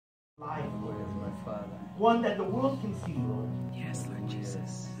life, Lord. My Father. One that the world can see, Lord. Yes, Lord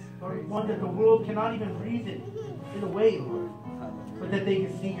Jesus. Lord, one that the world cannot even reason in a way, Lord. But that they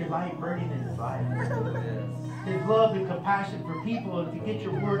can see your light burning in his life. His love and compassion for people to get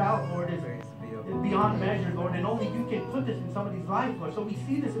your word out, Lord, is beyond measure, Lord. And only you can put this in somebody's life, Lord. So we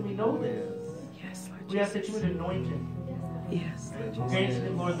see this and we know this. Yes, Lord Jesus. We ask that you would anoint him. Yes, Lord Jesus. Grant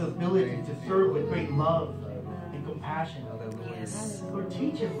him, Lord, the ability to serve with great love and compassion. Yes. Lord,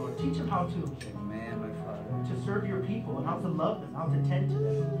 teach him, Lord. Teach him how to serve your people and how to love them, how to tend to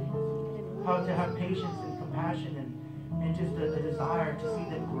them, how to have patience and compassion and just a desire to see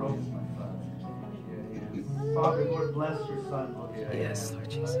them grow. Father, Lord, bless your son, Lord. Yes, Lord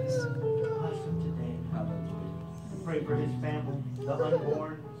Jesus. Bless him today. We pray for his family, the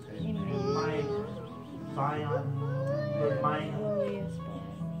unborn, Mike, Zion, Lord, Maya.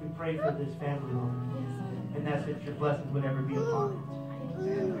 We pray for this family, Lord, and that's that your blessings would ever be upon it.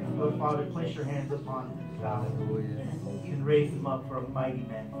 Lord, Father, place your hands upon him, God, and raise him up for a mighty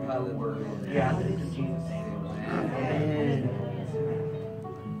man for your word. We ask it in Jesus' name. Amen.